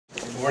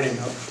morning.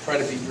 I'll try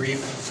to be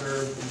brief and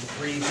observe the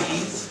 3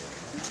 B's.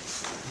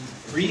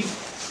 Be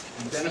brief,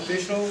 be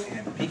beneficial,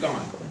 and be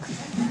gone.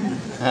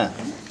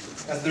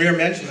 As the mayor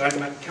mentioned,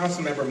 I'm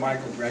Council Member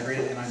Michael Gregory,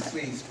 and I'm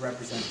pleased to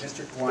represent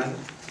District 1,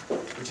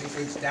 which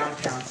includes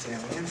downtown San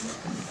Leandro.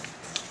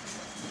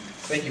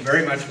 Thank you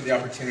very much for the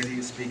opportunity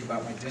to speak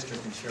about my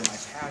district and share my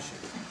passion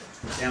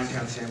for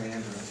downtown San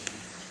Leandro.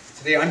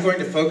 Today I'm going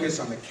to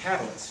focus on the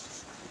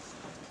catalyst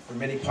for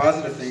many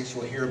positive things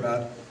you'll hear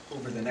about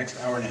over the next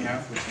hour and a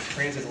half, which is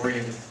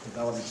Transit-Oriented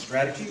Development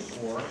Strategy,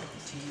 or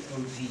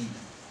TOD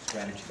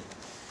strategy,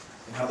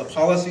 and how the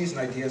policies and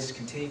ideas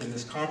contained in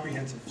this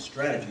comprehensive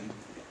strategy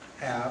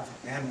have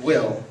and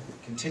will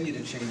continue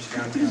to change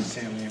downtown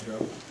San Leandro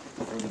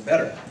for the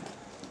better.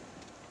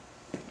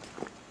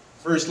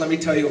 First, let me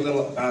tell you a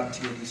little about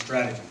TOD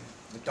strategy.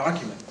 The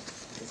document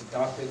was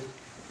adopted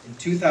in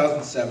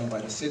 2007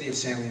 by the City of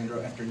San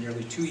Leandro after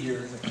nearly 2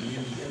 years of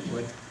community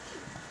input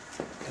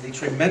and a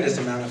tremendous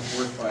amount of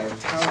work by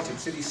talented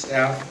city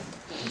staff,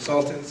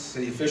 consultants,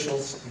 city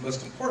officials, and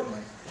most importantly,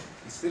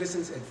 the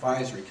Citizens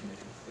Advisory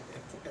Committee.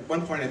 At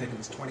one point I think it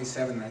was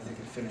 27, and I think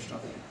it finished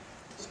up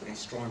a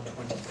strong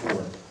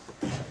 24.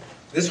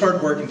 This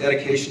hard work and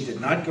dedication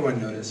did not go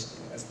unnoticed,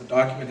 as the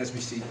document has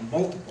received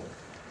multiple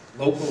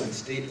local and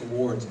state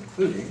awards,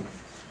 including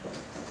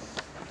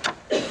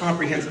a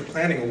Comprehensive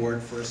Planning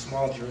Award for a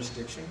small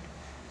jurisdiction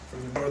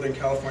from the Northern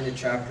California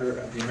chapter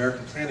of the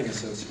American Planning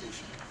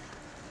Association.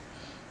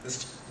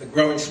 The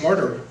Growing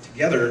Smarter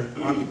Together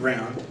on the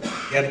Ground,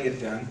 Getting It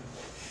Done,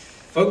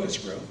 Focus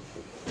Growth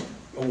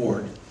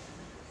Award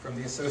from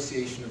the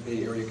Association of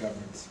Bay Area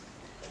Governments.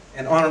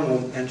 An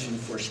honorable mention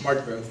for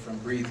Smart Growth from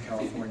Breathe,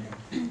 California.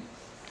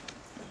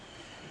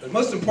 But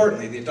most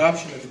importantly, the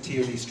adoption of the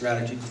TOD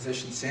strategy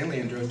positioned San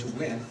Leandro to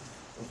win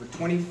over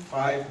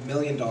 $25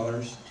 million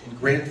in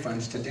grant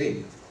funds to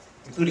date,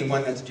 including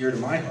one that's dear to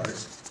my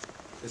heart,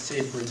 the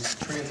Safe Routes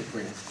Transit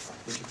Grant,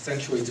 which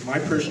accentuates my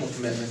personal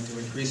commitment to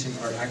increasing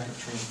our active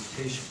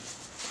transportation.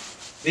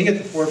 Being at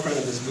the forefront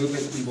of this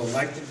movement, we will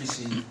likely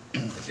receive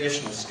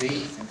additional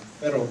state and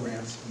federal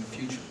grants in the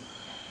future.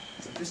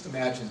 So just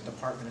imagine the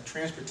Department of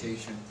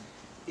Transportation,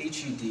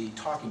 HUD,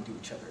 talking to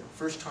each other.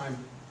 First time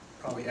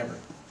probably ever.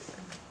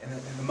 And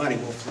the money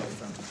will flow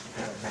from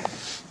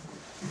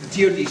the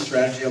TOD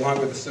strategy, along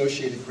with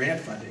associated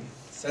grant funding,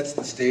 sets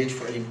the stage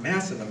for a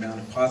massive amount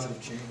of positive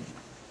change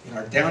in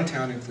our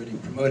downtown, including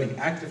promoting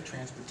active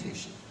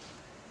transportation,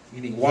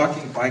 meaning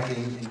walking,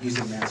 biking, and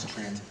using mass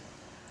transit.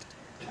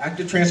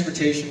 Active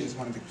transportation is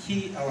one of the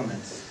key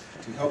elements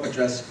to help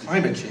address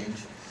climate change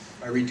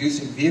by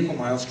reducing vehicle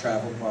miles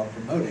traveled while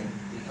promoting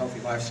a healthy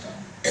lifestyle.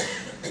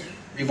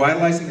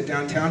 Revitalizing the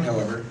downtown,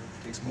 however,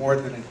 takes more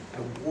than an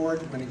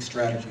award-winning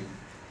strategy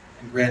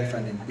and grant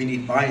funding. We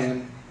need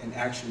buy-in and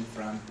action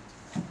from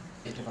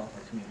the developer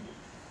community.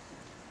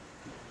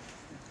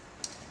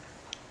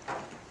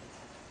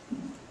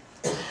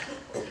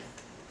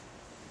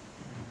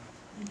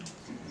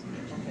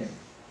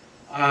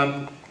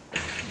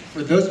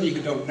 For those of you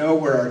who don't know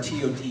where our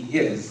TOD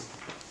is,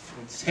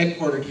 it's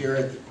headquartered here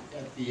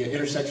at the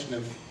intersection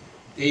of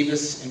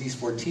Davis and East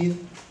 14th,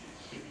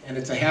 and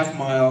it's a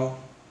half-mile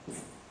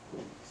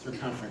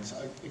circumference.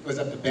 It goes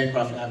up to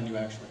Bancroft Avenue,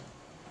 actually,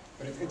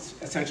 but it's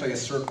essentially a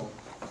circle.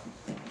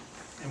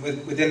 And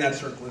within that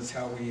circle is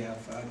how we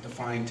have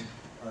defined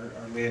our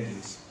land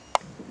use.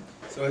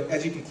 So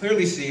as you can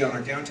clearly see on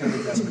our downtown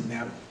investment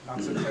map,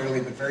 not so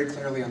clearly, but very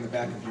clearly on the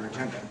back of your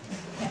agenda,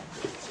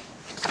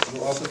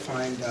 you'll also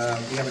find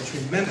we have a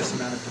tremendous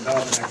amount of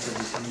development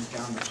activity coming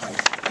down the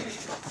pipe.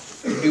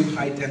 From new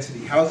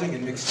high-density housing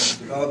and mixed-use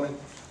development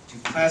to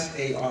Class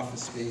A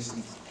office space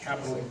and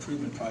capital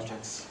improvement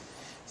projects,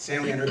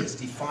 San Leandro is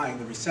defying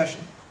the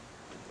recession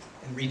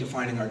and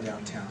redefining our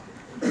downtown.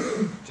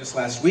 Just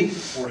last week,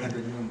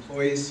 400 new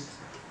employees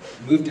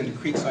moved into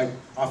Creekside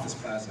Office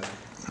Plaza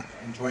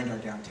and joined our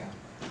downtown.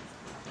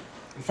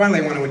 And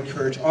finally, I want to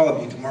encourage all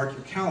of you to mark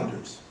your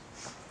calendars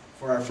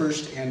for our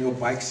first annual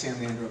Bike San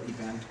Leandro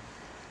event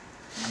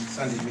on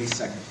Sunday, May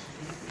 2nd.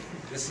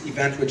 This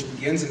event, which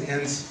begins and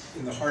ends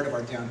in the heart of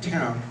our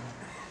downtown,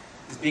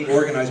 is being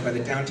organized by the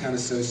Downtown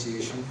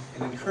Association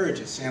and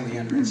encourages San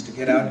Leandrians to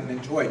get out and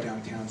enjoy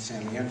downtown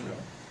San Leandro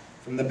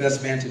from the best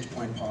vantage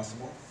point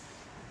possible,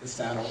 the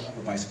saddle of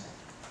a bicycle.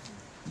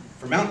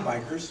 For mountain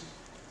bikers,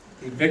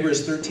 a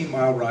vigorous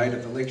 13-mile ride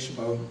of the Lake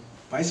Chabot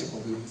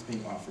bicycle loop is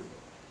being offered.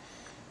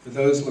 For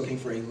those looking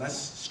for a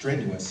less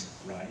strenuous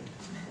ride,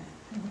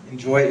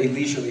 enjoy a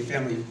leisurely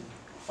family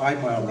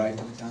 5-mile ride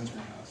to the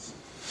Dunsmore House.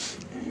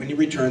 When you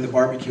return, the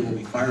barbecue will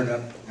be fired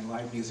up and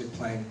live music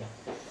playing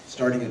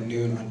starting at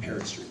noon on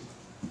Parrott Street.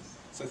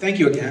 So thank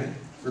you again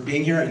for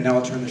being here, and now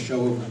I'll turn the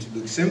show over to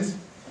Luke Sims,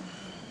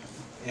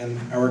 and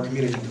our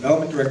Community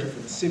Development Director for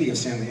the City of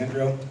San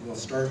Leandro, who will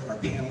start our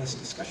panelist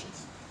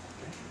discussions.